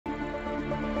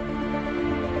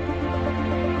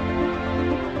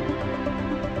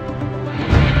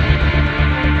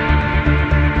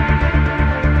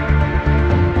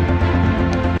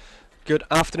Good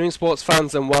afternoon, sports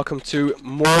fans, and welcome to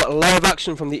more live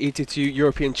action from the ET2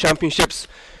 European Championships.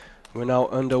 We're now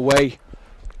underway.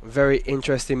 Very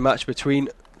interesting match between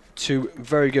two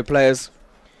very good players.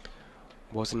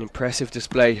 Was an impressive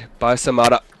display by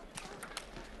Samara.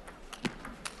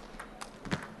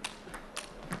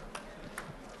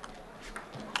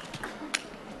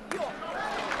 In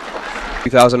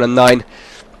 2009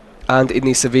 and in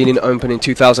the Slovenian Open in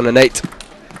 2008.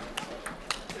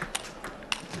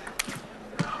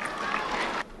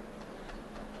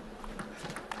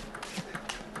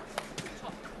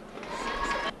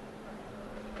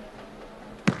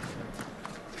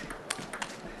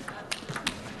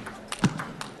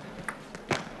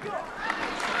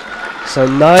 So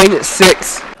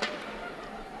 9-6.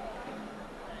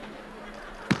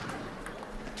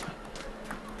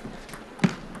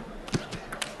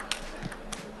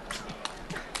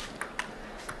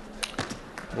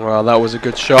 Well, that was a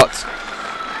good shot.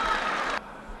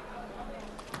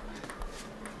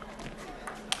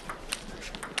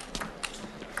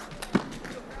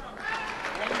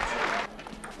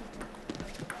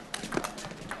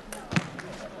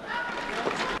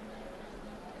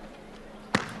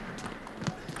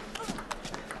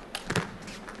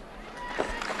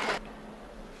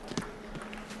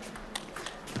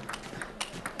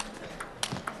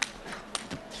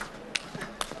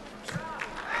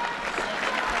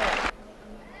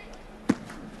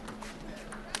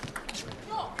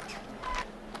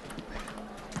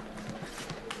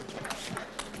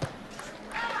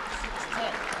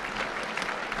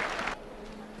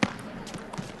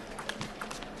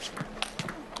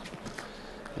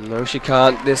 No, she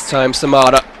can't this time,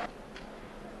 Samara.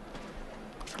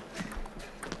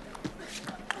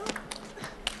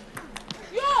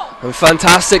 And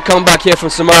fantastic comeback here from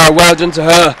Samara. Well done to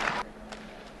her.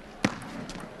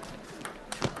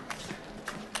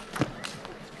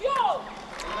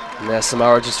 And there's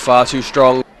Samara, just far too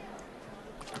strong.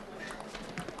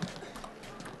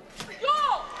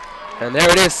 And there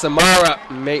it is. Samara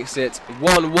makes it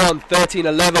 1-1,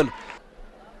 13-11.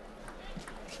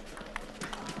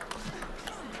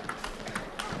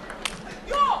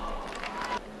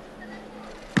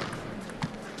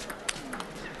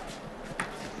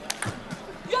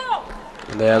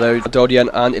 There though, Dodian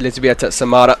and Elizabeta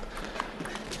Samara.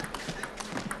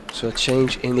 So a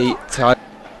change in the time.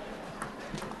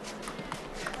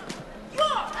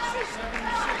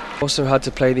 Also had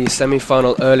to play the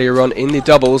semi-final earlier on in the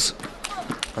doubles,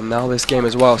 and now this game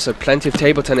as well. So plenty of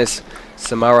table tennis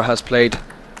Samara has played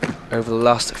over the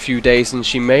last few days, and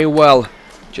she may well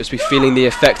just be feeling the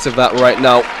effects of that right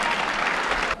now.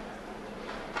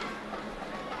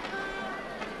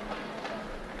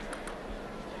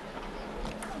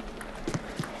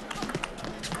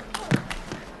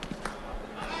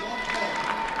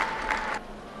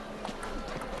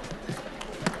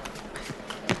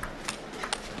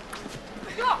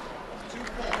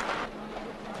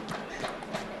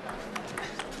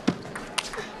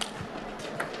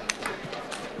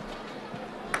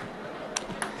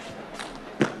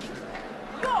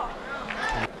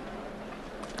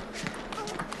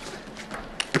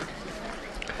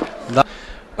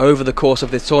 Over the course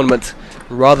of this tournament,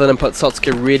 rather than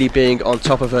Pesotska really being on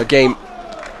top of her game.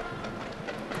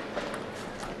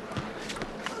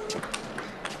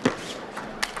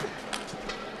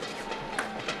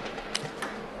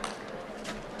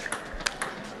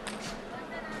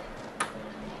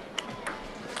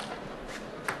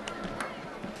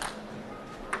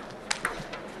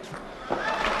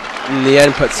 In the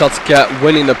end, Pesotska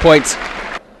winning the point.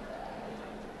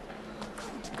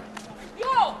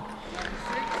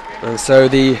 And so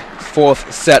the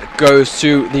fourth set goes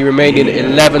to the remaining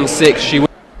 11-6. She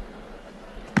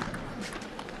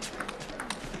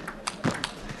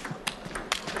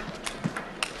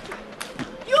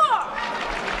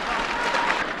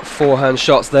forehand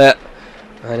shots there,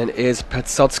 and it is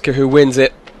Pesotska who wins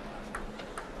it.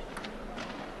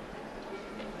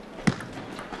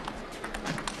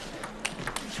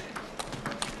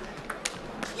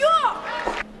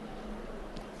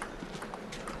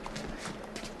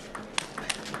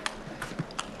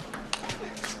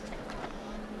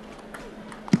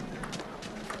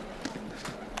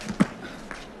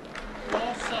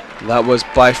 That was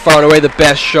by far and away the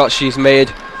best shot she's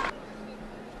made.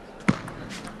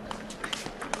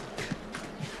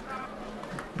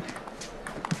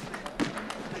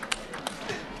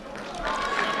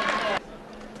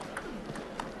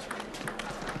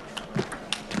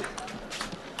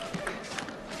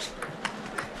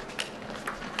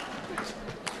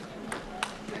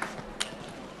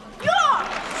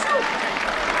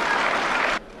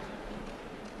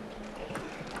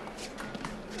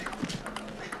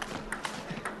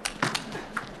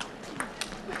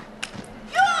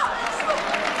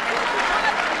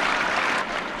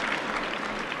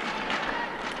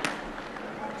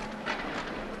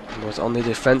 Was on the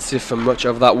defensive for much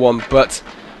of that one, but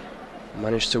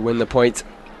managed to win the point.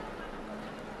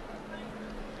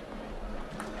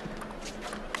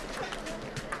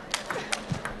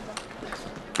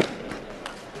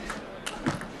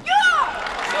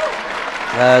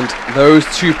 And those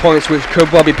 2 points, which could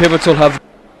well be pivotal, have...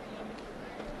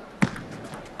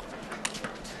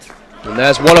 And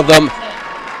there's one of them.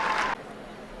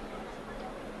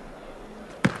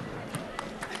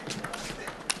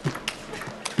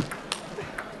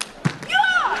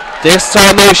 This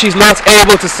time though, she's not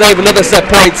able to save another set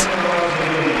point.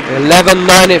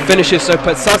 11-9 it finishes, so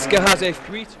Pesotska has a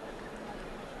 3-2.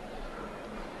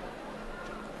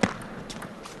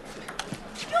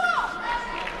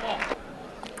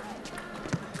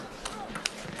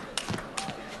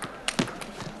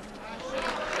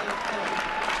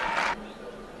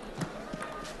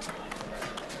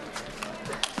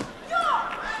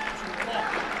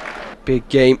 Big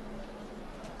game.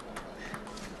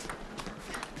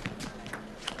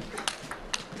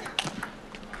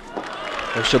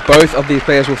 I'm sure both of these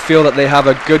players will feel that they have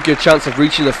a good chance of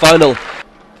reaching the final.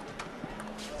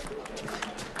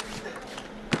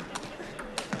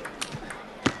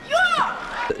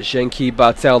 Zhenki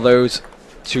Bartel, those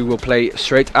two will play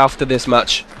straight after this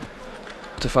match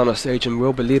to final stage, and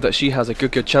will believe that she has a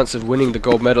good chance of winning the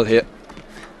gold medal here.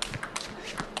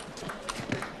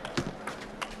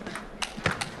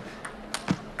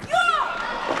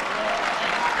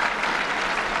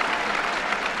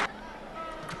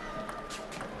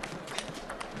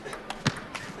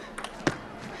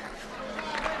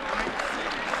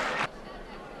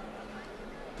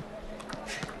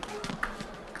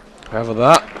 However,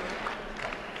 that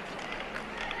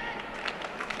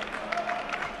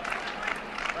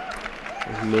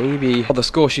maybe the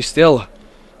score. She still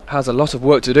has a lot of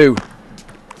work to do.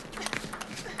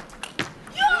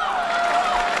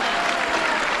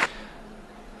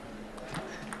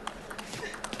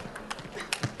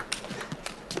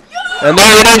 And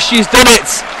there it is, she's done it!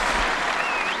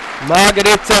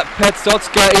 Margaryta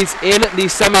Pesotska is in the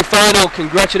semi-final.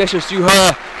 Congratulations to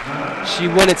her. She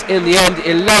won it in the end,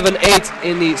 11-8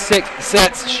 in the 6th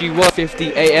set. She won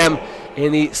 50 AM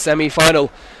in the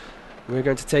semi-final. We're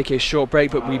going to take a short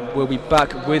break, but we will be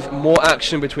back with more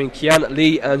action between Qian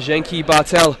Li and Zhenki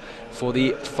Bartel for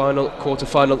the final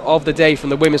quarter-final of the day from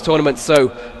the women's tournament. So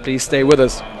please stay with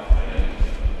us.